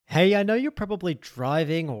Hey, I know you're probably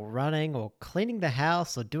driving or running or cleaning the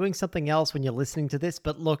house or doing something else when you're listening to this,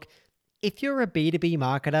 but look, if you're a B2B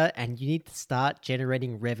marketer and you need to start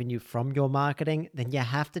generating revenue from your marketing, then you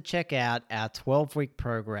have to check out our 12-week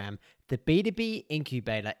program, the B2B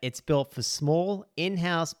Incubator. It's built for small,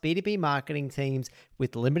 in-house B2B marketing teams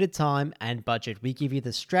with limited time and budget. We give you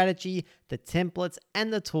the strategy, the templates,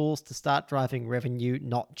 and the tools to start driving revenue,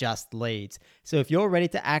 not just leads. So if you're ready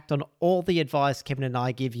to act on all the advice Kevin and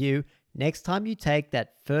I give you, next time you take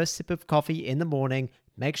that first sip of coffee in the morning,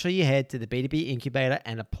 make sure you head to the B2B Incubator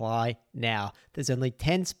and apply now. There's only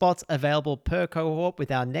 10 spots available per cohort,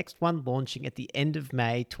 with our next one launching at the end of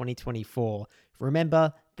May 2024.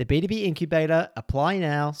 Remember, the B2B Incubator, apply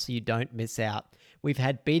now so you don't miss out. We've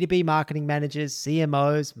had B2B marketing managers,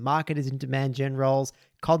 CMOs, marketers in demand gen roles,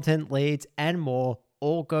 content leads, and more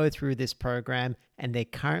all go through this program, and they're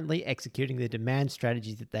currently executing the demand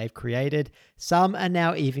strategies that they've created. Some are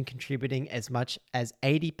now even contributing as much as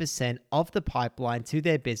 80% of the pipeline to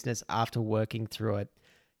their business after working through it.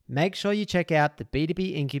 Make sure you check out the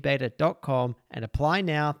b2bincubator.com and apply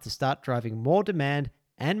now to start driving more demand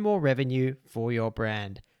and more revenue for your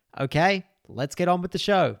brand. Okay, let's get on with the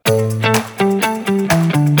show.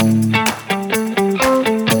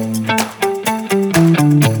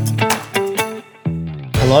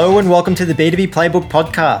 Hello and welcome to the B2B Playbook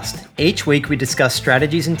podcast. Each week we discuss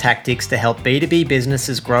strategies and tactics to help B2B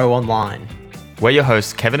businesses grow online. We're your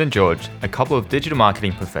hosts, Kevin and George, a couple of digital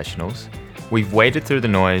marketing professionals. We've waded through the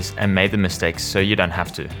noise and made the mistakes so you don't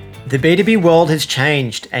have to. The B2B world has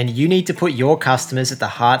changed, and you need to put your customers at the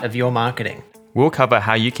heart of your marketing. We'll cover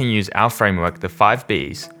how you can use our framework, the 5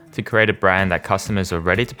 Bs, to create a brand that customers are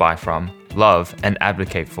ready to buy from, love, and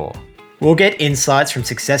advocate for. We'll get insights from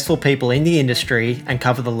successful people in the industry and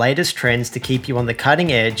cover the latest trends to keep you on the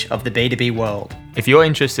cutting edge of the B2B world. If you're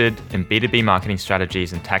interested in B2B marketing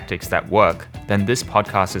strategies and tactics that work, then this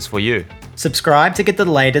podcast is for you. Subscribe to get the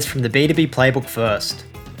latest from the B2B Playbook first.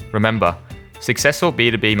 Remember, successful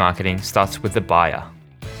B2B marketing starts with the buyer.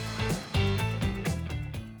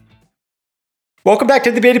 Welcome back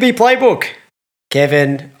to the B2B Playbook.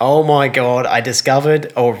 Kevin, oh my God, I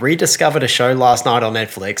discovered or rediscovered a show last night on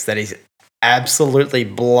Netflix that is absolutely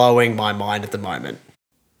blowing my mind at the moment.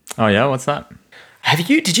 Oh yeah, what's that?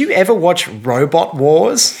 Did you ever watch Robot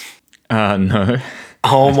Wars? No.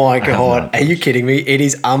 Oh my God, are you kidding me? It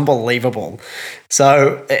is unbelievable.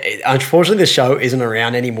 So unfortunately the show isn't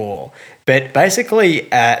around anymore, but basically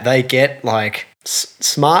they get like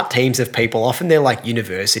smart teams of people. Often they're like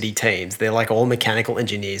university teams. They're like all mechanical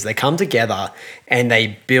engineers. They come together and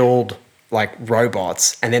they build like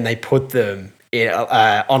robots, and then they put them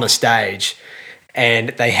on a stage and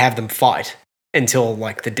they have them fight until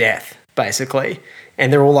like the death, basically.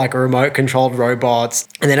 And they're all like remote controlled robots.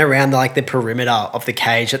 And then around like the perimeter of the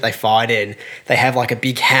cage that they fight in, they have like a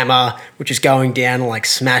big hammer, which is going down and like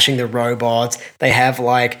smashing the robots. They have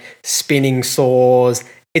like spinning saws.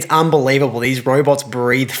 It's unbelievable. These robots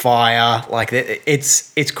breathe fire. Like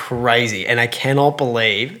it's crazy. And I cannot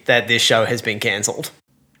believe that this show has been cancelled.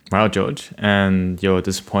 Wow, George. And you're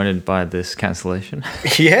disappointed by this cancellation?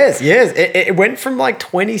 Yes. It went from like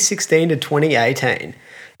 2016 to 2018.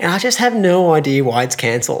 And I just have no idea why it's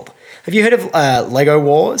cancelled. Have you heard of Lego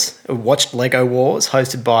Wars? Watched Lego Wars,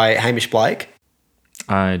 hosted by Hamish Blake?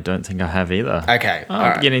 I don't think I have either. Okay.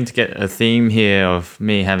 I'm beginning to get a theme here of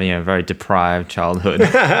me having a very deprived childhood.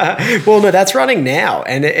 Well, no, that's running now.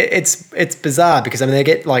 And it's bizarre because, I mean, they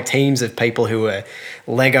get like teams of people who are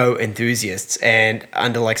Lego enthusiasts, and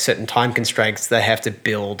under like certain time constraints, they have to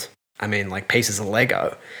build, like pieces of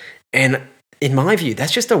Lego. And in my view,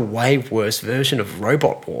 that's just a way worse version of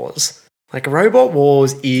Robot Wars. Like, Robot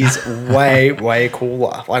Wars is way, way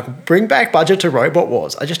cooler. Like, bring back budget to Robot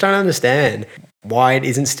Wars. I just don't understand why it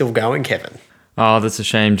isn't still going, Kevin. Oh, that's a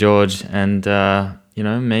shame, George. And,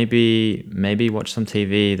 maybe watch some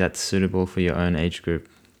TV that's suitable for your own age group.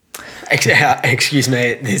 Excuse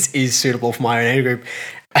me, this is suitable for my own age group.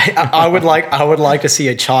 I would like to see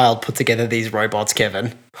a child put together these robots,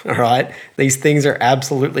 Kevin. All right? These things are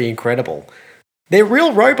absolutely incredible. They're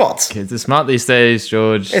real robots. Kids are smart these days,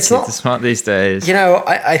 George. Kids are smart these days.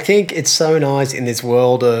 I think it's so nice in this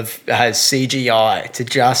world of CGI to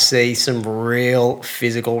just see some real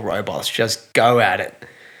physical robots just go at it.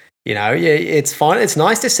 It's fun. It's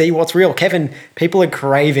nice to see what's real. Kevin, people are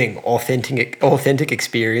craving authentic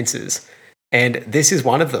experiences, and this is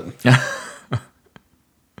one of them.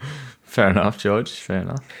 Fair enough, George. Fair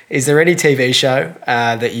enough. Is there any TV show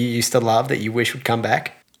that you used to love that you wish would come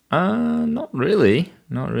back? Not really.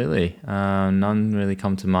 None really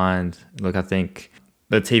come to mind. Look, I think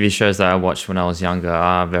The TV shows that I watched when I was younger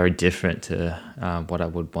are very different to what I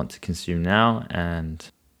would want to consume now. And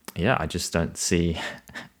yeah, I just don't see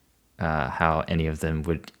how any of them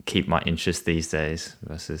would keep my interest these days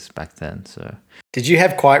versus back then. So, Did you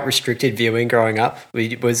have quite restricted viewing growing up?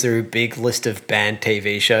 Was there a big list of banned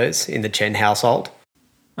TV shows in the Chen household?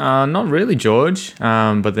 not really, George.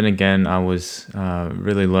 But then again, I was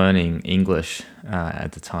really learning English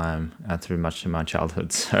at the time through much of my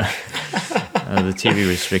childhood. So the TV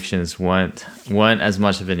restrictions weren't as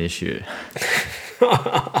much of an issue.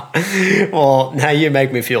 Well, now you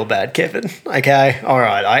make me feel bad, Kevin. Okay, all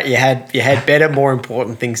right. You had better, more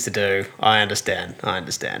important things to do. I understand.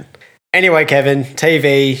 Anyway, Kevin,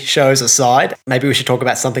 TV shows aside, maybe we should talk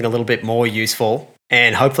about something a little bit more useful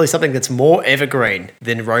and hopefully something that's more evergreen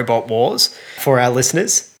than Robot Wars for our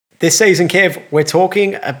listeners. This season, Kev, we're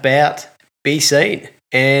talking about Be Seen.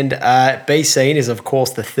 And Be Seen is, of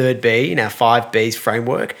course, the third B in our 5Bs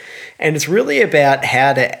framework. And it's really about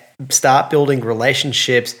how to start building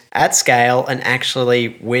relationships at scale and actually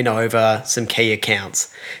win over some key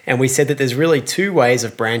accounts. And we said that there's really two ways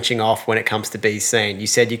of branching off when it comes to Be Seen. You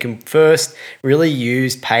said you can first really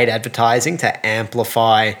use paid advertising to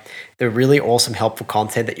amplify the really awesome, helpful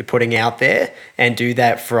content that you're putting out there and do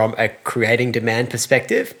that from a creating demand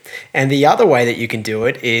perspective. And the other way that you can do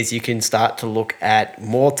it is you can start to look at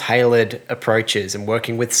more tailored approaches and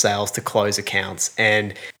working with sales to close accounts.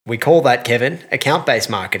 And we call that, Kevin, account-based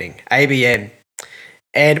marketing, ABM.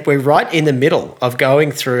 And we're right in the middle of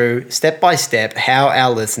going through step by step how our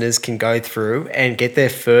listeners can go through and get their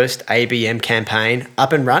first ABM campaign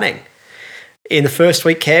up and running. In the first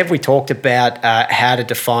week, Kev, we talked about how to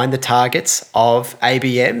define the targets of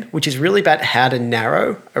ABM, which is really about how to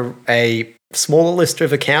narrow a smaller list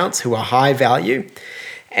of accounts who are high value.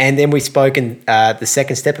 And then we spoke in the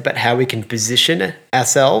second step about how we can position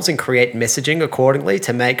ourselves and create messaging accordingly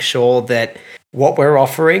to make sure that what we're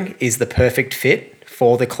offering is the perfect fit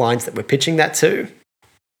for the clients that we're pitching that to.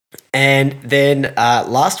 And then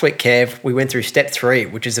last week, Kev, we went through step 3,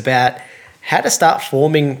 which is about how to start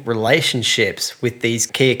forming relationships with these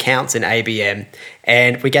key accounts in ABM.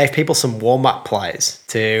 And we gave people some warm-up plays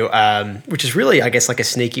to, which is really, I guess, like a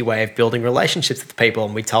sneaky way of building relationships with people.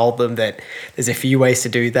 And we told them that there's a few ways to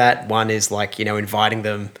do that. One is like, inviting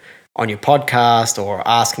them on your podcast or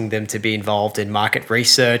asking them to be involved in market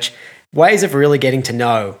research, ways of really getting to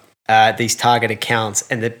know these target accounts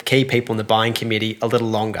and the key people in the buying committee a little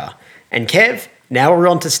longer. And Kev, now we're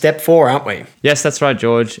on to step 4, aren't we? Yes, that's right,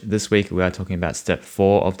 George. This week we are talking about step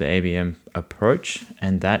 4 of the ABM approach,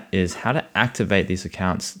 and that is how to activate these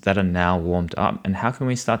accounts that are now warmed up and how can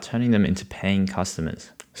we start turning them into paying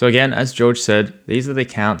customers. So again, as George said, these are the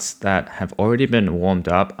accounts that have already been warmed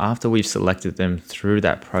up after we've selected them through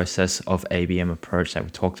that process of ABM approach that we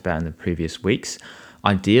talked about in the previous weeks.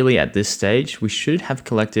 Ideally, at this stage, we should have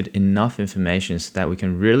collected enough information so that we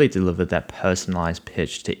can really deliver that personalized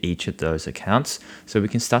pitch to each of those accounts so we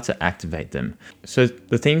can start to activate them. So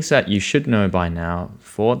the things that you should know by now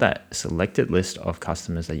for that selected list of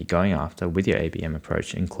customers that you're going after with your ABM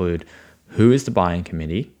approach include who is the buying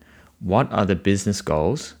committee, what are the business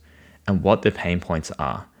goals, and what their pain points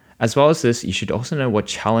are. As well as this, you should also know what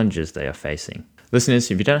challenges they are facing.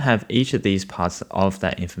 Listeners, if you don't have each of these parts of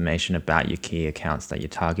that information about your key accounts that you're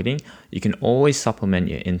targeting, you can always supplement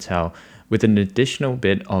your intel with an additional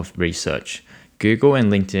bit of research. Google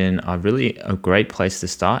and LinkedIn are really a great place to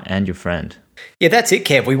start and your friend. Yeah, that's it,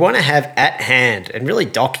 Kev. We want to have at hand and really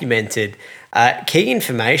documented key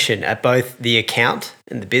information at both the account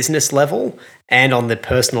and the business level and on the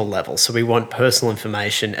personal level. So we want personal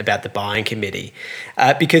information about the buying committee.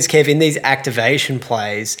 Because, Kev, in these activation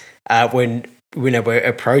plays, when we're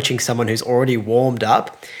approaching someone who's already warmed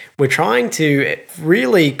up, we're trying to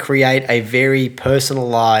really create a very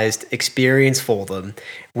personalized experience for them,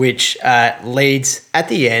 which leads at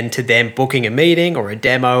the end to them booking a meeting or a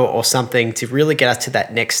demo or something to really get us to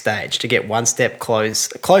that next stage, to get one step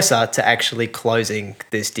closer to actually closing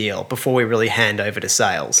this deal before we really hand over to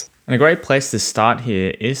sales. And a great place to start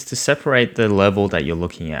here is to separate the level that you're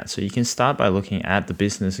looking at. So you can start by looking at the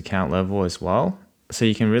business account level as well. So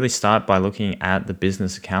you can really start by looking at the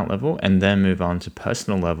business account level and then move on to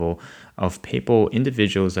personal level of people,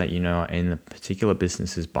 individuals that you know are in a particular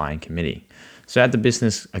business's buying committee. So at the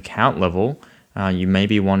business account level, you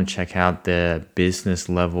maybe want to check out their business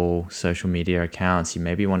level social media accounts. You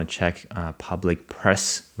maybe want to check public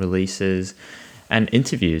press releases and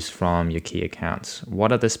interviews from your key accounts.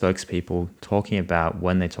 What are the spokespeople talking about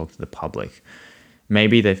when they talk to the public?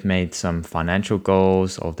 Maybe they've made some financial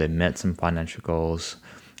goals or they've met some financial goals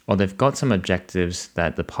or they've got some objectives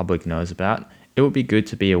that the public knows about. It it would be good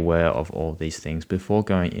to be aware of all these things before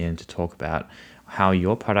going in to talk about how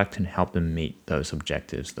your product can help them meet those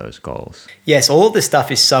objectives, those goals. Yes, all of this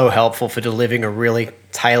stuff is so helpful for delivering a really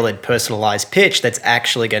tailored, personalized pitch that's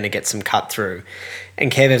actually going to get some cut through.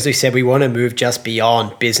 And Kev, as we said, we want to move just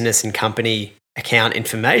beyond business and company account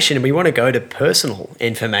information, and we want to go to personal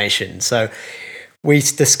information. So we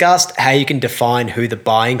discussed how you can define who the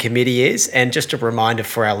buying committee is. And just a reminder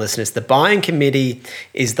for our listeners, the buying committee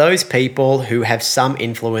is those people who have some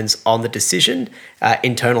influence on the decision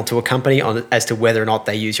internal to a company as to whether or not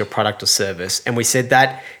they use your product or service. And we said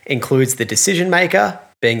that includes the decision maker,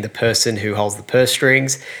 being the person who holds the purse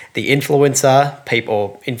strings, the influencer,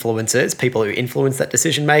 influencers, people who influence that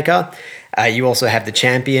decision maker. You also have the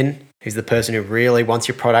champion, who's the person who really wants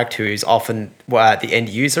your product, who's often the end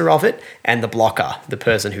user of it, and the blocker, the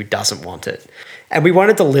person who doesn't want it. And we want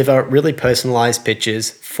to deliver really personalized pitches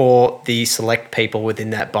for the select people within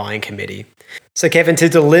that buying committee. So Kevin, to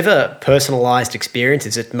deliver personalized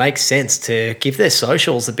experiences, it makes sense to give their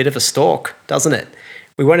socials a bit of a stalk, doesn't it?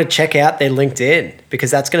 We want to check out their LinkedIn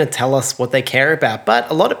because that's going to tell us what they care about.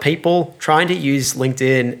 But a lot of people trying to use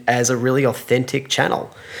LinkedIn as a really authentic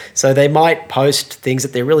channel. So they might post things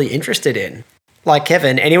that they're really interested in. Like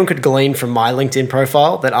Kevin, anyone could glean from my LinkedIn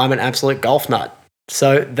profile that I'm an absolute golf nut.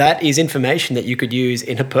 So that is information that you could use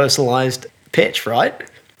in a personalized pitch, right?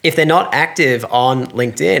 If they're not active on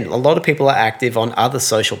LinkedIn, a lot of people are active on other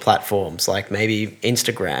social platforms like maybe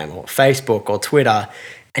Instagram or Facebook or Twitter,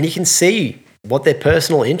 and you can see what their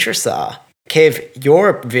personal interests are. Kev, you're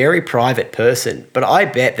a very private person, but I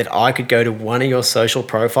bet that I could go to one of your social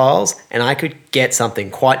profiles and I could get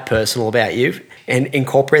something quite personal about you and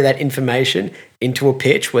incorporate that information into a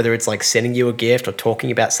pitch, whether it's like sending you a gift or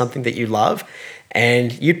talking about something that you love,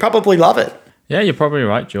 and you'd probably love it. Yeah, you're probably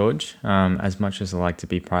right, George. As much as I like to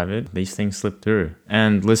be private, these things slip through.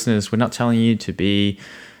 And listeners, we're not telling you to be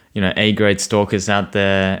A-grade stalkers out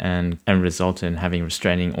there and result in having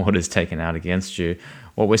restraining orders taken out against you.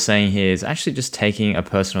 What we're saying here is actually just taking a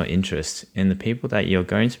personal interest in the people that you're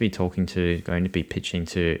going to be talking to, going to be pitching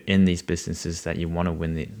to in these businesses that you want to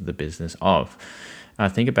win the business of.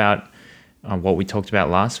 Think about what we talked about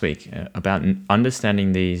last week, about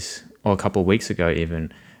understanding these, or a couple of weeks ago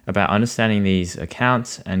even, about understanding these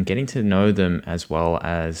accounts and getting to know them as well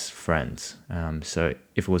as friends. So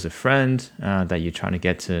if it was a friend that you're trying to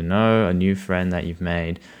get to know, a new friend that you've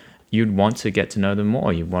made, you'd want to get to know them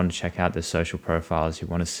more. You want to check out their social profiles. You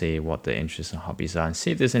want to see what their interests and hobbies are and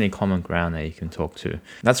see if there's any common ground that you can talk to.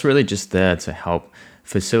 That's really just there to help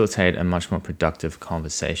facilitate a much more productive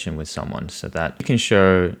conversation with someone so that you can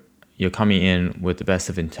show you're coming in with the best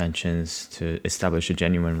of intentions to establish a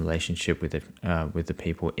genuine relationship with the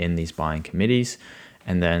people in these buying committees.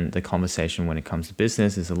 And then the conversation when it comes to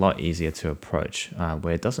business is a lot easier to approach,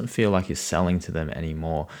 where it doesn't feel like you're selling to them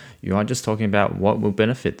anymore. You are just talking about what will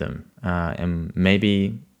benefit them and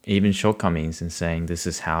maybe even shortcomings, and saying this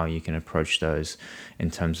is how you can approach those in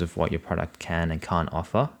terms of what your product can and can't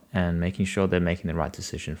offer, and making sure they're making the right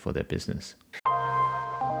decision for their business.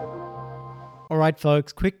 All right,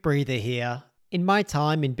 folks, quick breather here. In my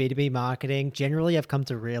time in B2B marketing, generally I've come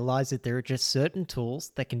to realize that there are just certain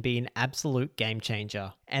tools that can be an absolute game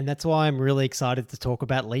changer. And that's why I'm really excited to talk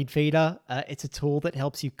about Leadfeeder. It's a tool that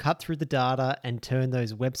helps you cut through the data and turn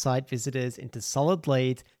those website visitors into solid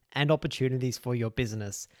leads and opportunities for your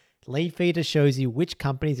business. Leadfeeder shows you which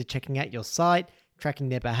companies are checking out your site, tracking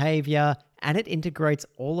their behavior, and it integrates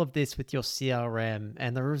all of this with your CRM.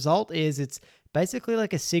 And the result is it's basically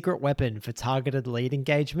like a secret weapon for targeted lead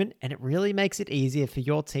engagement, and it really makes it easier for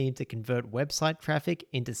your team to convert website traffic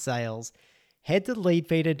into sales. Head to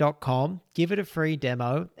leadfeeder.com, give it a free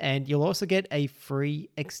demo, and you'll also get a free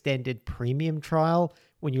extended premium trial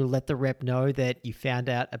when you let the rep know that you found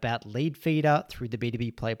out about Leadfeeder through the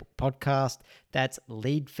B2B Playbook podcast. That's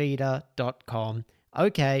leadfeeder.com.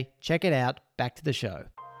 Okay, check it out. Back to the show.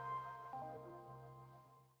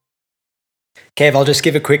 Kev, I'll just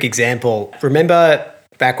give a quick example. Remember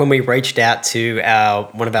back when we reached out to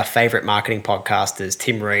one of our favorite marketing podcasters,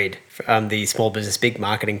 Tim Reed, from the Small Business Big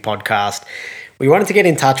Marketing podcast. We wanted to get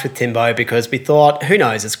in touch with Timbo because we thought, who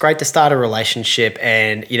knows, it's great to start a relationship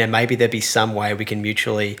and, maybe there'd be some way we can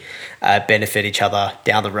mutually benefit each other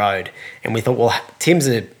down the road. And we thought, well, Tim's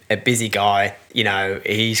a busy guy.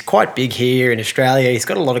 He's quite big here in Australia. He's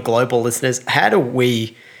got a lot of global listeners. How do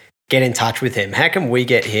we get in touch with him? How can we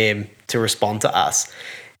get him to respond to us?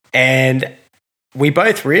 And we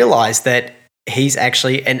both realized that he's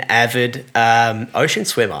actually an avid ocean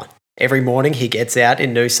swimmer. Every morning he gets out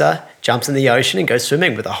in Noosa, jumps in the ocean and goes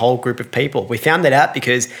swimming with a whole group of people. We found that out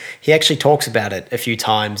because he actually talks about it a few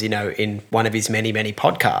times, in one of his many, many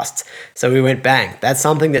podcasts. So we went, bang, that's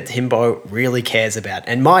something that Timbo really cares about.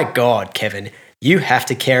 And my God, Kevin, you have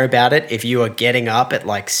to care about it if you are getting up at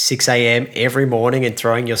like 6 a.m. every morning and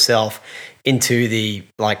throwing yourself into the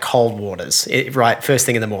cold waters, right? First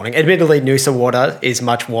thing in the morning. Admittedly, Noosa water is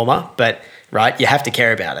much warmer, but right, you have to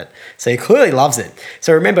care about it. So he clearly loves it.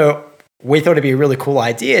 So remember, we thought it'd be a really cool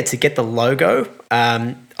idea to get the logo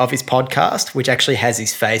of his podcast, which actually has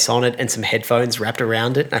his face on it and some headphones wrapped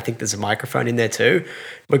around it. And I think there's a microphone in there too.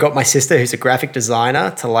 We got my sister, who's a graphic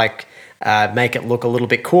designer, to make it look a little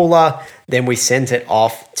bit cooler. Then we sent it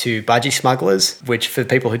off to budgie smugglers, which for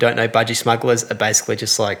people who don't know, budgie smugglers are basically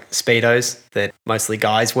just like Speedos that mostly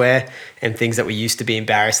guys wear and things that we used to be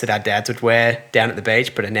embarrassed that our dads would wear down at the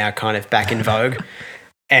beach, but are now kind of back in vogue.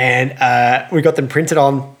 And we got them printed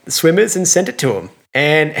on swimmers and sent it to him.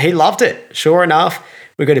 And he loved it. Sure enough,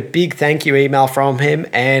 we got a big thank you email from him,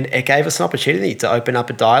 and it gave us an opportunity to open up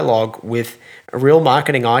a dialogue with a real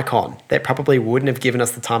marketing icon that probably wouldn't have given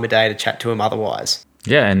us the time of day to chat to him otherwise.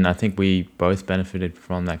 Yeah, and I think we both benefited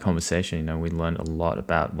from that conversation. We learned a lot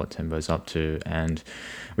about what Timbo's up to, and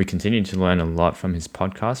we continued to learn a lot from his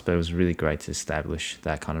podcast, but it was really great to establish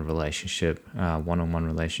that kind of relationship, one-on-one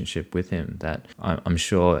relationship with him that I'm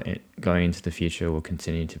sure going into the future will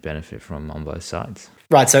continue to benefit from on both sides.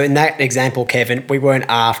 Right, so in that example, Kevin, we weren't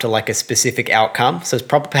after a specific outcome, so it's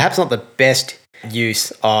perhaps not the best use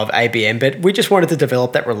of ABM, but we just wanted to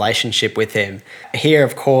develop that relationship with him. Here,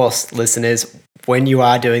 of course, listeners, when you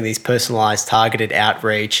are doing these personalized targeted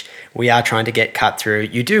outreach, we are trying to get cut through.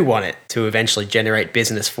 You do want it to eventually generate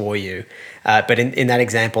business for you. But in that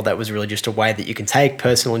example, that was really just a way that you can take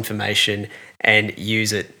personal information and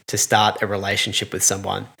use it to start a relationship with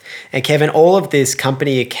someone. And Kevin, all of this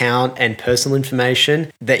company account and personal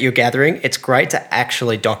information that you're gathering, it's great to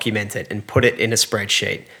actually document it and put it in a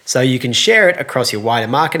spreadsheet. So you can share it across your wider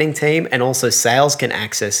marketing team, and also sales can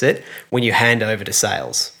access it when you hand over to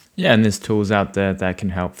sales. Yeah, and there's tools out there that can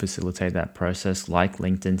help facilitate that process, like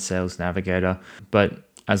LinkedIn Sales Navigator. But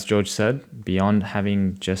as George said, beyond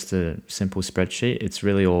having just a simple spreadsheet, it's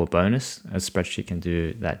really all a bonus. A spreadsheet can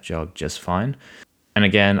do that job just fine. And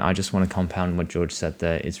again, I just want to compound what George said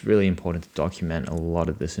there. It's really important to document a lot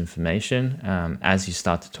of this information as you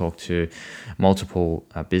start to talk to multiple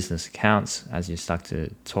business accounts, as you start to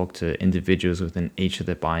talk to individuals within each of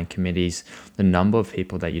their buying committees. The number of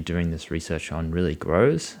people that you're doing this research on really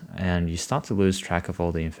grows, and you start to lose track of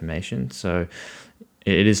all the information. So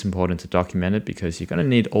it is important to document it, because you're going to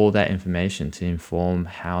need all that information to inform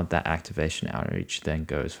how that activation outreach then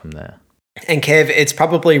goes from there. And Kev, it's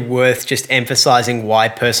probably worth just emphasizing why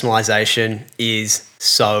personalization is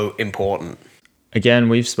so important. Again,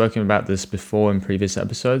 we've spoken about this before in previous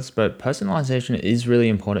episodes, but personalization is really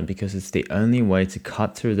important because it's the only way to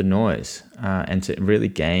cut through the noise and to really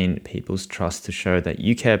gain people's trust, to show that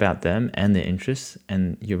you care about them and their interests,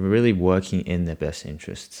 and you're really working in their best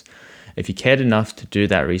interests. If you cared enough to do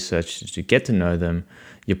that research, to get to know them,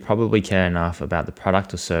 you probably care enough about the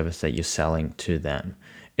product or service that you're selling to them.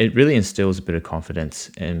 It really instills a bit of confidence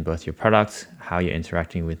in both your product, how you're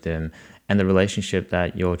interacting with them, and the relationship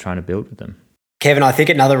that you're trying to build with them. Kevin, I think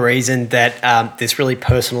another reason that this really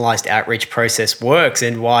personalized outreach process works,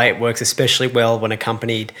 and why it works especially well when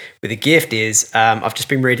accompanied with a gift, is I've just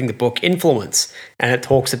been reading the book Influence, and it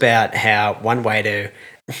talks about how one way to,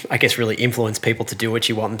 I guess, really influence people to do what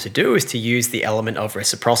you want them to do is to use the element of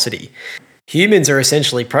reciprocity. Humans are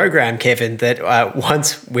essentially programmed, Kevin, that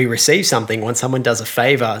once we receive something, once someone does a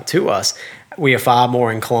favor to us, we are far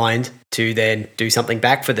more inclined to then do something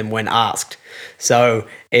back for them when asked. So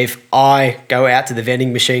if I go out to the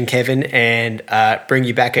vending machine, Kevin, and bring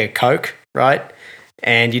you back a Coke, right,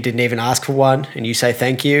 and you didn't even ask for one, and you say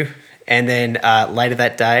thank you, and then later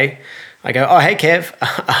that day, I go, oh, hey, Kev,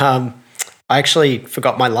 I actually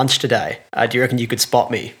forgot my lunch today. Do you reckon you could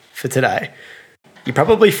spot me for today? You're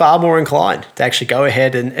probably far more inclined to actually go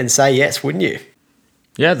ahead and say yes, wouldn't you?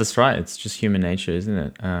 Yeah, that's right. It's just human nature, isn't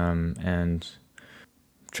it? And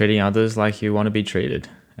treating others like you want to be treated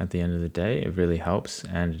at the end of the day, it really helps.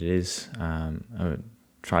 And it is a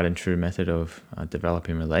tried and true method of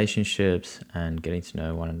developing relationships and getting to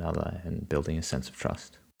know one another and building a sense of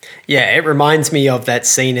trust. Yeah, it reminds me of that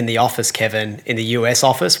scene in The Office, Kevin, in the US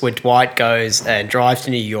office, where Dwight goes and drives to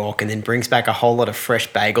New York and then brings back a whole lot of fresh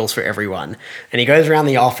bagels for everyone. And he goes around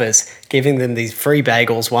the office giving them these free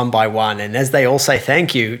bagels one by one. And as they all say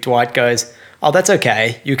thank you, Dwight goes, oh, that's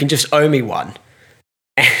okay. You can just owe me one.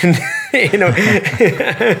 And,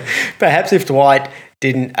 perhaps if Dwight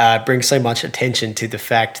didn't bring so much attention to the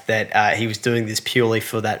fact that he was doing this purely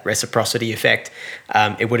for that reciprocity effect,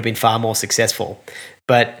 it would have been far more successful.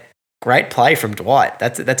 But great play from Dwight.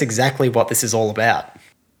 That's exactly what this is all about.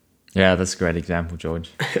 Yeah, that's a great example,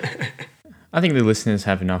 George. I think the listeners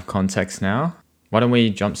have enough context now. Why don't we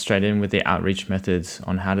jump straight in with the outreach methods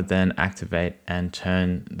on how to then activate and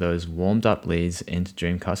turn those warmed up leads into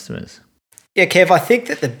dream customers? Yeah, Kev, I think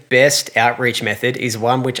that the best outreach method is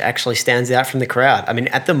one which actually stands out from the crowd. I mean,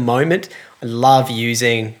 at the moment, I love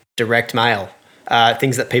using direct mail,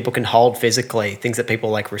 things that people can hold physically, things that people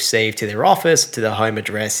like receive to their office, to their home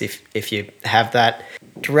address, if you have that.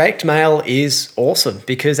 Direct mail is awesome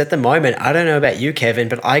because at the moment, I don't know about you, Kevin,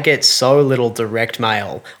 but I get so little direct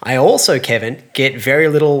mail. I also, Kevin, get very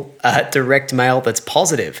little direct mail that's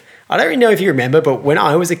positive. I don't really know if you remember, but when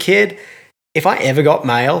I was a kid, if I ever got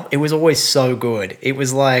mail, it was always so good. It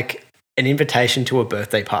was like an invitation to a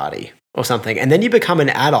birthday party or something. And then you become an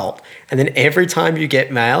adult, and then every time you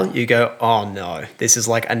get mail, you go, oh no, this is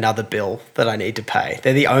like another bill that I need to pay.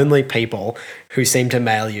 They're the only people who seem to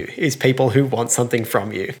mail you, is people who want something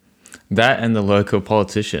from you. That and the local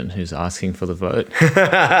politician who's asking for the vote.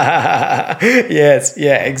 Yes,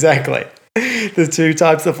 yeah, exactly. The two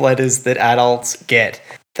types of letters that adults get.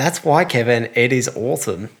 That's why, Kevin, it is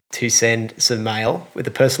awesome to send some mail with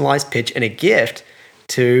a personalized pitch and a gift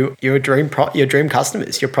to your dream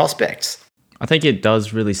customers, your prospects. I think it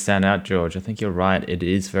does really stand out, George. I think you're right. It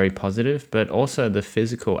is very positive, but also the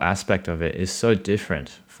physical aspect of it is so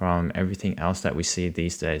different from everything else that we see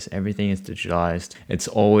these days. Everything is digitalized. It's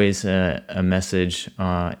always a message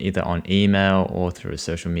either on email or through a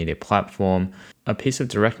social media platform. A piece of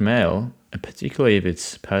direct mail, particularly if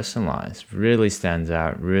it's personalized, really stands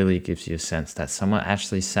out, really gives you a sense that someone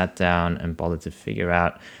actually sat down and bothered to figure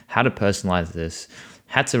out how to personalize this,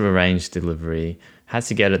 had to arrange delivery, had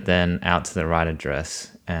to get it then out to the right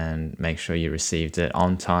address and make sure you received it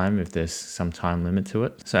on time if there's some time limit to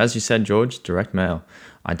it. So as you said, George, direct mail,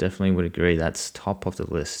 I definitely would agree. That's top of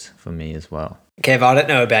the list for me as well. Kev, I don't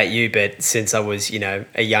know about you, but since I was,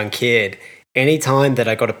 a young kid, anytime that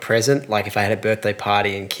I got a present, like if I had a birthday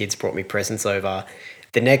party and kids brought me presents over,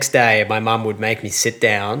 the next day my mum would make me sit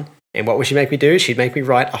down, and what would she make me do? She'd make me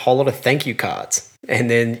write a whole lot of thank you cards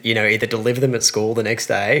and then, either deliver them at school the next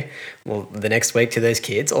day or the next week to those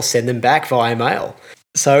kids or send them back via mail.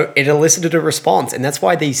 So it elicited a response, and that's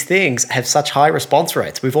why these things have such high response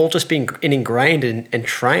rates. We've all just been ingrained and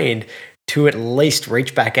trained to at least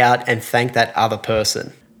reach back out and thank that other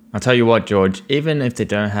person. I'll tell you what, George, even if they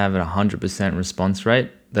don't have a 100% response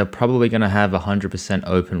rate, they're probably going to have a 100%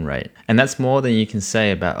 open rate. And that's more than you can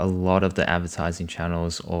say about a lot of the advertising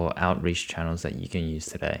channels or outreach channels that you can use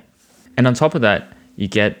today. And on top of that, you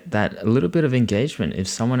get that a little bit of engagement.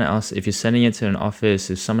 If you're sending it to an office,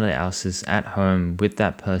 if someone else is at home with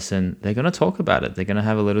that person, they're going to talk about it. They're going to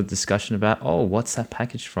have a little discussion about, oh, what's that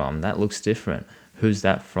package from? That looks different. Who's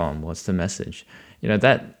that from? What's the message?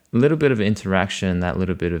 That little bit of interaction, that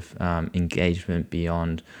little bit of engagement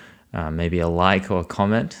beyond maybe a like or a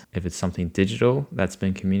comment, if it's something digital that's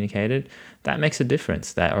been communicated, that makes a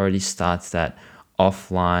difference. That already starts that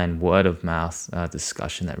offline word of mouth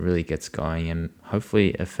discussion that really gets going and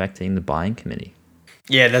hopefully affecting the buying committee.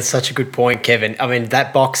 Yeah, that's such a good point, Kevin. I mean,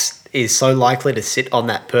 that box is so likely to sit on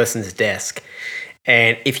that person's desk.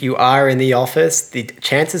 And if you are in the office, the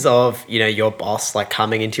chances of, your boss like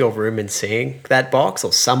coming into your room and seeing that box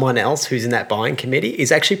or someone else who's in that buying committee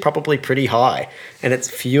is actually probably pretty high. And it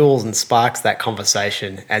fuels and sparks that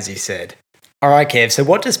conversation, as you said. All right, Kev. So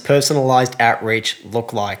what does personalized outreach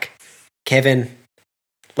look like? Kevin,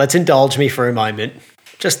 let's indulge me for a moment,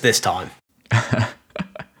 just this time.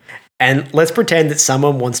 And let's pretend that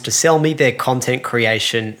someone wants to sell me their content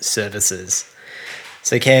creation services.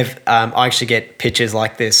 So Kev, I actually get pitches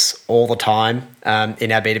like this all the time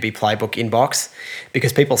in our B2B Playbook inbox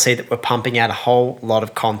because people see that we're pumping out a whole lot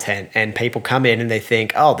of content and people come in and they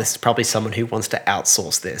think, oh, this is probably someone who wants to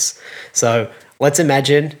outsource this. So let's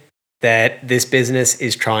imagine that this business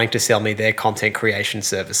is trying to sell me their content creation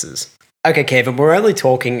services. Okay, Kevin, we're only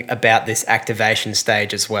talking about this activation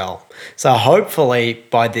stage as well. So hopefully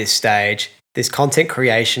by this stage, this content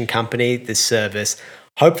creation company, this service,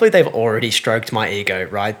 hopefully they've already stroked my ego,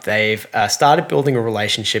 right? They've started building a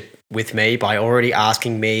relationship with me by already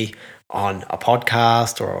asking me on a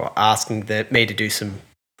podcast or asking me to do some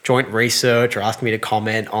joint research or asking me to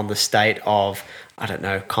comment on the state of,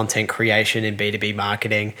 content creation in B2B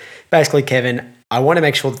marketing. Basically, Kevin, I want to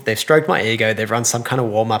make sure that they've stroked my ego, they've run some kind of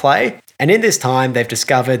warm-up play. And in this time, they've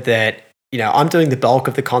discovered that, I'm doing the bulk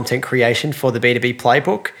of the content creation for the B2B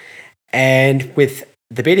Playbook. And with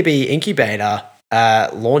the B2B incubator,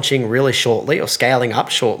 launching really shortly or scaling up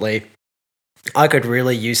shortly, I could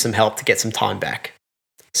really use some help to get some time back.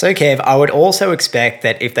 So, Kev, I would also expect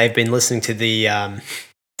that if they've been listening to the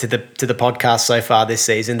podcast so far this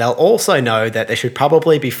season, they'll also know that they should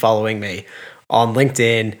probably be following me on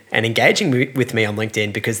LinkedIn and engaging with me on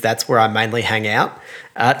LinkedIn, because that's where I mainly hang out.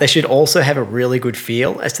 They should also have a really good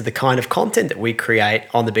feel as to the kind of content that we create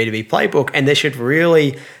on the B2B Playbook, and they should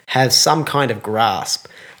really have some kind of grasp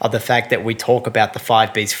of the fact that we talk about the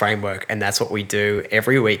 5Bs framework, and that's what we do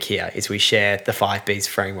every week here, is we share the 5Bs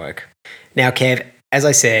framework. Now, Kev, as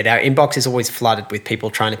I said, our inbox is always flooded with people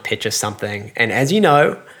trying to pitch us something, and as you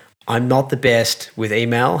know, I'm not the best with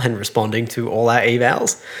email and responding to all our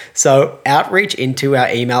emails. So outreach into our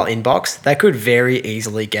email inbox, that could very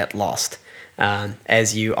easily get lost,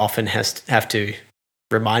 as you often have to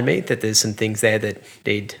remind me that there's some things there that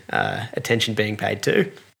need attention being paid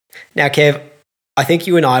to. Now, Kev, I think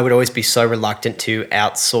you and I would always be so reluctant to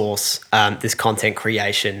outsource this content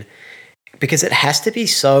creation, because it has to be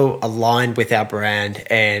so aligned with our brand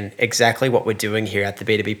and exactly what we're doing here at the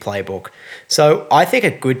B2B Playbook. So I think a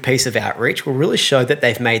good piece of outreach will really show that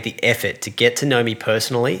they've made the effort to get to know me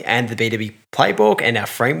personally and the B2B Playbook and our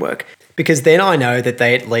framework, because then I know that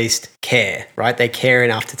they at least care, right? They care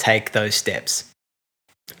enough to take those steps.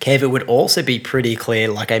 Kev, it would also be pretty clear,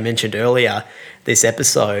 like I mentioned earlier this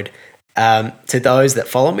episode, to those that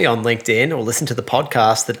follow me on LinkedIn or listen to the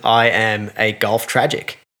podcast, that I am a golf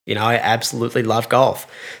tragic. You know, I absolutely love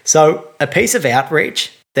golf. So a piece of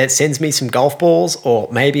outreach that sends me some golf balls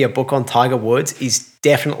or maybe a book on Tiger Woods is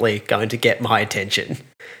definitely going to get my attention.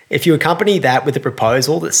 If you accompany that with a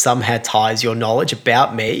proposal that somehow ties your knowledge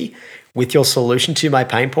about me with your solution to my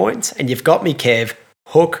pain points, and you've got me, Kev,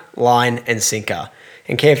 hook, line, and sinker.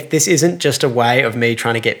 And Kev, this isn't just a way of me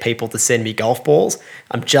trying to get people to send me golf balls.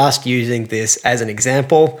 I'm just using this as an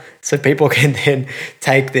example so people can then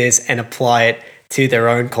take this and apply it to their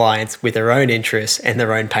own clients with their own interests and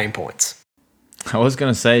their own pain points. I was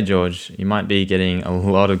going to say, George, you might be getting a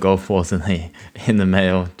lot of golf balls in the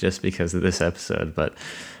mail just because of this episode, but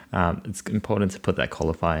it's important to put that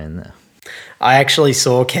qualifier in there. I actually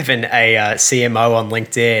saw, Kevin, a CMO on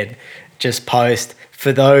LinkedIn just post,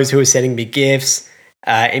 for those who are sending me gifts,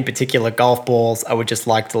 in particular golf balls, I would just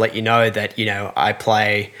like to let you know that, you know, I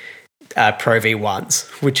play Pro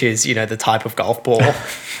V1s, which is, you know, the type of golf ball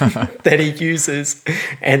that he uses.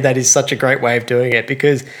 And that is such a great way of doing it,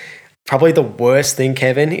 because probably the worst thing,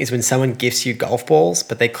 Kevin, is when someone gifts you golf balls,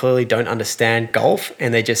 but they clearly don't understand golf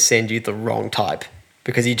and they just send you the wrong type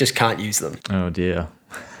because you just can't use them. Oh dear.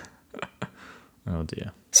 Oh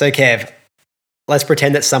dear. So Kev, let's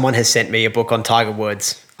pretend that someone has sent me a book on Tiger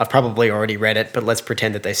Woods. I've probably already read it, but let's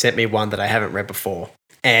pretend that they sent me one that I haven't read before.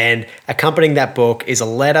 And accompanying that book is a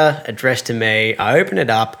letter addressed to me. I open it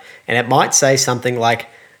up and it might say something like,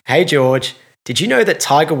 "Hey George, did you know that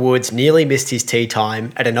Tiger Woods nearly missed his tee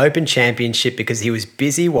time at an Open Championship because he was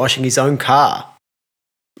busy washing his own car?"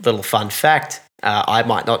 Little fun fact. I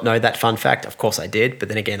might not know that fun fact. Of course I did, but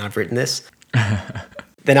then again, I've written this.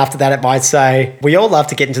 Then after that, it might say, "We all love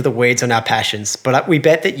to get into the weeds on our passions, but we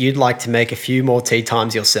bet that you'd like to make a few more tee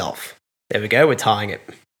times yourself." There we go. We're tying it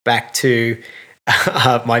back to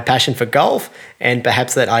my passion for golf, and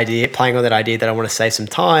perhaps that idea, playing on that idea that I want to save some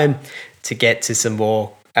time to get to some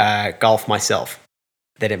more golf myself.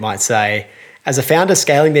 Then it might say, "As a founder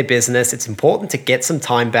scaling their business, it's important to get some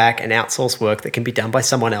time back and outsource work that can be done by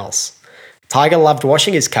someone else. Tiger loved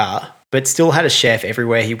washing his car, but still had a chef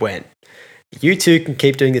everywhere he went. You too can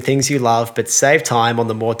keep doing the things you love, but save time on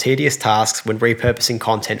the more tedious tasks when repurposing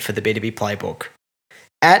content for the B2B Playbook.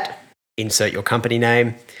 At," insert your company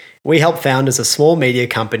name, "we help founders of small media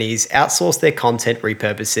companies outsource their content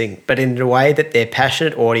repurposing, but in a way that their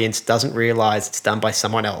passionate audience doesn't realize it's done by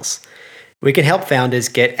someone else. We can help founders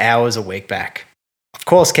get hours a week back." Of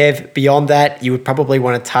course, Kev, beyond that, you would probably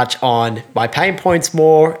want to touch on my pain points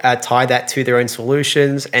more, tie that to their own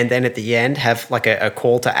solutions, and then at the end have like a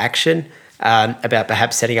call to action about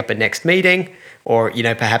perhaps setting up a next meeting, or, you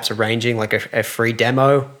know, perhaps arranging like a free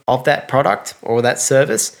demo of that product or that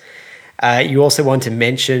service. You also want to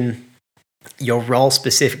mention your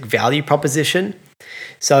role-specific value proposition.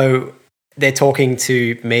 So they're talking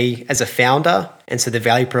to me as a founder, and so the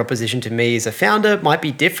value proposition to me as a founder might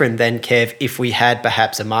be different than, Kev, if we had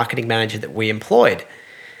perhaps a marketing manager that we employed.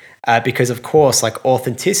 Because of course, like,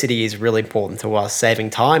 authenticity is really important to us. Saving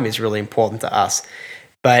time is really important to us.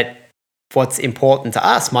 But what's important to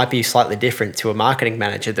us might be slightly different to a marketing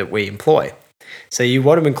manager that we employ. So you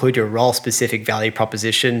want to include your role-specific value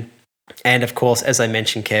proposition. And of course, as I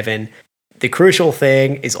mentioned, Kevin, the crucial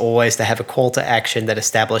thing is always to have a call to action that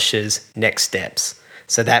establishes next steps.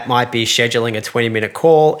 So that might be scheduling a 20-minute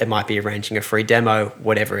call. It might be arranging a free demo,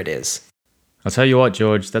 whatever it is. I'll tell you what,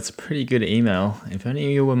 George, that's a pretty good email. If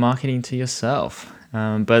only you were marketing to yourself.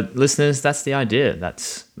 But listeners, that's the idea.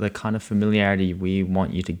 That's the kind of familiarity we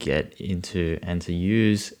want you to get into and to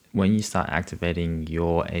use when you start activating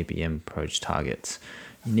your ABM approach targets.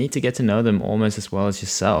 You need to get to know them almost as well as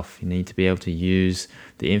yourself. You need to be able to use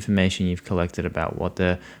the information you've collected about what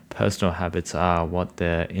their personal habits are, what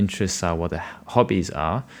their interests are, what their hobbies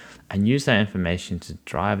are, and use that information to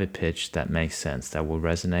drive a pitch that makes sense, that will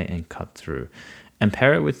resonate and cut through. And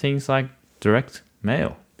pair it with things like direct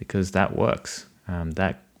mail, because that works.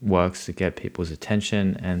 That works to get people's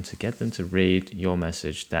attention and to get them to read your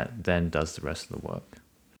message. That then does the rest of the work.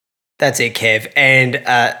 That's it, Kev. And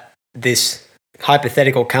this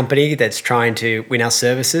hypothetical company that's trying to win our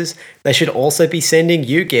services, they should also be sending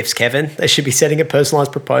you gifts, Kevin. They should be sending a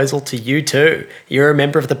personalized proposal to you too. You're a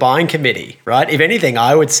member of the buying committee, right? If anything,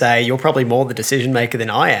 I would say you're probably more the decision maker than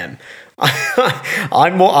I am.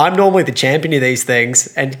 I'm normally the champion of these things,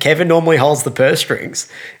 and Kevin normally holds the purse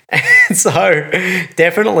strings. And so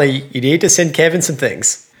definitely you need to send Kevin some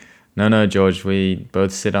things. No, George, we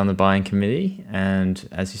both sit on the buying committee, and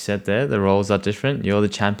as you said there, the roles are different. You're the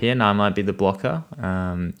champion, I might be the blocker.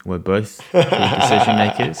 We're both key decision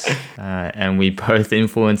makers, and we both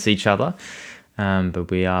influence each other, but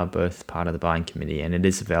we are both part of the buying committee, and it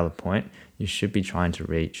is a valid point. You should be trying to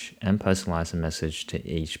reach and personalize a message to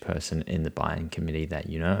each person in the buying committee that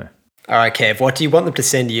you know. All right, Kev, what do you want them to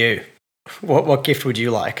send you? What gift would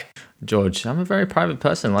you like? George, I'm a very private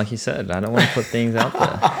person, like you said. I don't want to put things out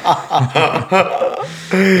there.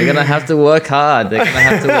 They're going to have to work hard. They're going to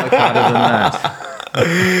have to work harder than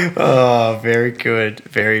that. Oh, very good.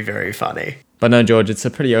 Very, very funny. But no, George, it's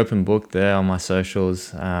a pretty open book there on my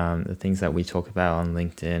socials. The things that we talk about on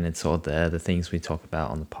LinkedIn, it's all there. The things we talk about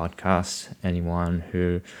on the podcast. Anyone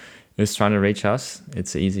who is trying to reach us,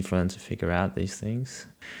 it's easy for them to figure out these things.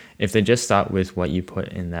 If they just start with what you put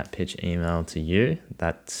in that pitch email to you,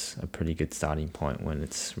 that's a pretty good starting point when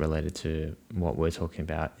it's related to what we're talking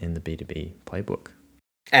about in the B2B playbook.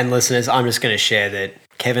 And listeners, I'm just going to share that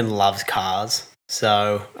Kevin loves cars.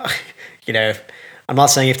 So, I'm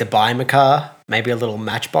not saying you have to buy him a car, maybe a little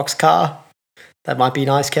Matchbox car. That might be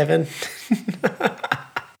nice, Kevin.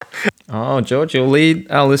 Oh, George, you'll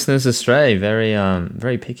lead our listeners astray.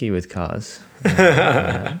 Very picky with cars.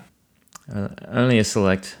 Only a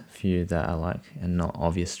select few that I like and not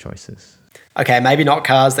obvious choices. Okay, maybe not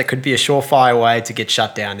cars. That could be a surefire way to get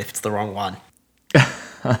shut down if it's the wrong one.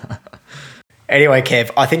 Anyway,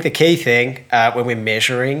 Kev, I think the key thing when we're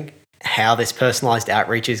measuring how this personalized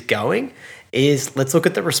outreach is going is let's look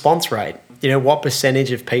at the response rate. What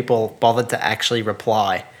percentage of people bothered to actually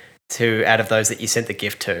reply to out of those that you sent the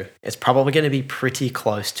gift to? It's probably going to be pretty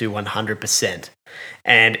close to 100%.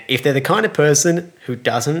 And if they're the kind of person who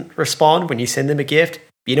doesn't respond when you send them a gift,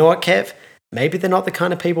 you know what, Kev? Maybe they're not the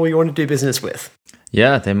kind of people you want to do business with.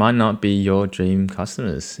 Yeah, they might not be your dream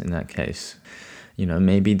customers in that case.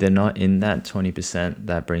 Maybe they're not in that 20%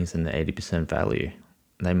 that brings in the 80% value.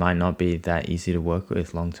 They might not be that easy to work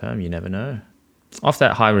with long term. You never know. Off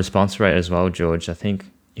that high response rate as well, George, I think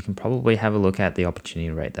you can probably have a look at the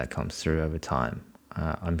opportunity rate that comes through over time.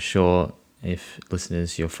 I'm sure if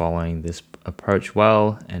listeners, you're following this approach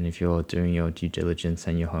well, and if you're doing your due diligence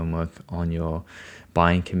and your homework on your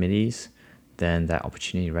buying committees, then that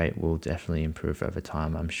opportunity rate will definitely improve over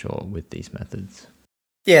time, I'm sure, with these methods.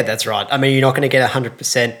 Yeah, that's right. I mean, you're not going to get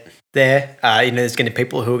 100% there. There's going to be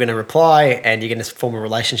people who are going to reply and you're going to form a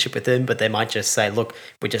relationship with them, but they might just say, look,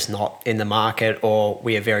 we're just not in the market, or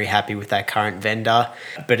we are very happy with that current vendor.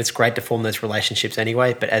 But it's great to form those relationships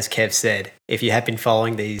anyway. But as Kev said, if you have been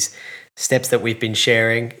following these steps that we've been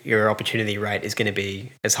sharing, your opportunity rate is going to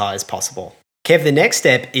be as high as possible. Kev, the next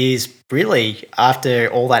step is really, after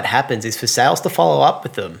all that happens, is for sales to follow up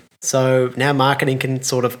with them. So now marketing can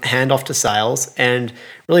sort of hand off to sales. And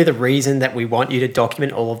really the reason that we want you to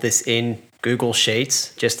document all of this in Google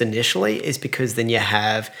Sheets just initially is because then you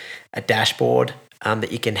have a dashboard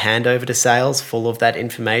that you can hand over to sales full of that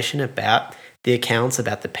information about the accounts,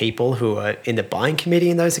 about the people who are in the buying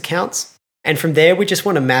committee in those accounts. And from there, we just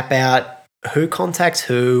want to map out who contacts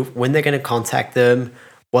who, when they're going to contact them,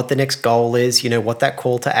 what the next goal is, what that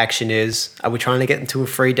call to action is. Are we trying to get them to a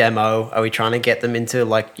free demo? Are we trying to get them into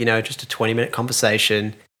just a 20-minute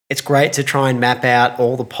conversation? It's great to try and map out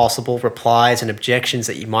all the possible replies and objections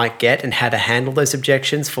that you might get and how to handle those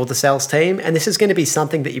objections for the sales team. And this is going to be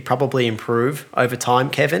something that you probably improve over time,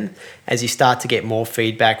 Kevin, as you start to get more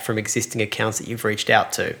feedback from existing accounts that you've reached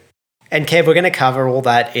out to. And Kev, we're going to cover all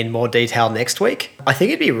that in more detail next week. I think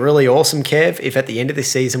it'd be really awesome, Kev, if at the end of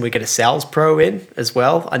this season we get a sales pro in as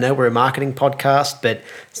well. I know we're a marketing podcast, but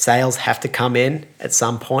sales have to come in at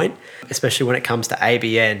some point, especially when it comes to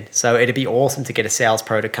ABM. So it'd be awesome to get a sales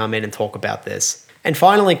pro to come in and talk about this. And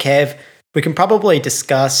finally, Kev, we can probably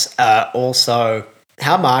discuss also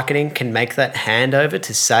how marketing can make that handover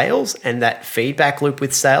to sales and that feedback loop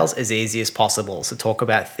with sales as easy as possible. So talk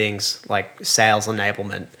about things like sales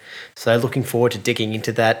enablement. So looking forward to digging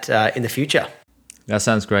into that in the future. That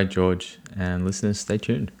sounds great, George. And listeners, stay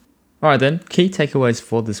tuned. All right then, key takeaways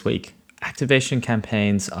for this week. Activation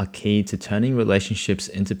campaigns are key to turning relationships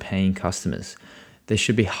into paying customers. They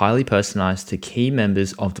should be highly personalized to key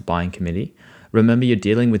members of the buying committee. Remember, you're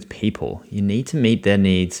dealing with people. You need to meet their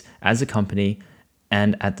needs as a company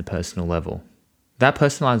and at the personal level. That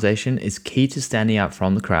personalization is key to standing out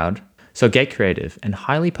from the crowd. So get creative and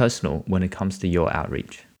highly personal when it comes to your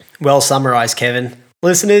outreach. Well summarized, Kevin.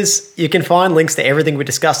 Listeners, you can find links to everything we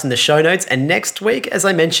discussed in the show notes. And next week, as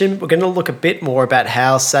I mentioned, we're going to look a bit more about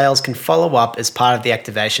how sales can follow up as part of the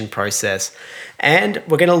activation process. And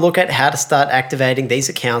we're going to look at how to start activating these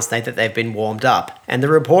accounts now that they've been warmed up. And the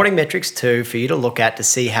reporting metrics too for you to look at to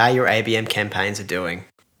see how your ABM campaigns are doing.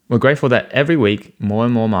 We're grateful that every week, more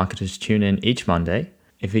and more marketers tune in each Monday.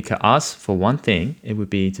 If we could ask for one thing, it would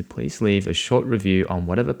be to please leave a short review on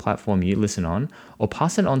whatever platform you listen on, or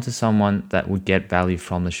pass it on to someone that would get value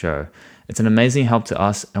from the show. It's an amazing help to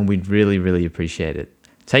us, and we'd really, really appreciate it.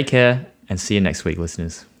 Take care, and see you next week,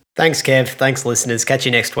 listeners. Thanks, Kev. Thanks, listeners. Catch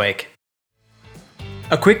you next week.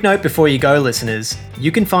 A quick note before you go, listeners.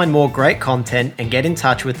 You can find more great content and get in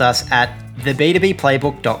touch with us at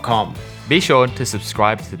theb2bplaybook.com. Be sure to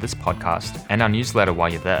subscribe to this podcast and our newsletter while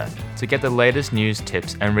you're there to get the latest news,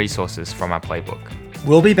 tips, and resources from our playbook.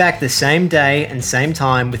 We'll be back the same day and same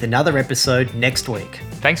time with another episode next week.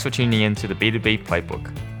 Thanks for tuning in to the B2B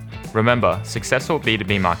Playbook. Remember, successful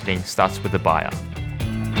B2B marketing starts with the buyer.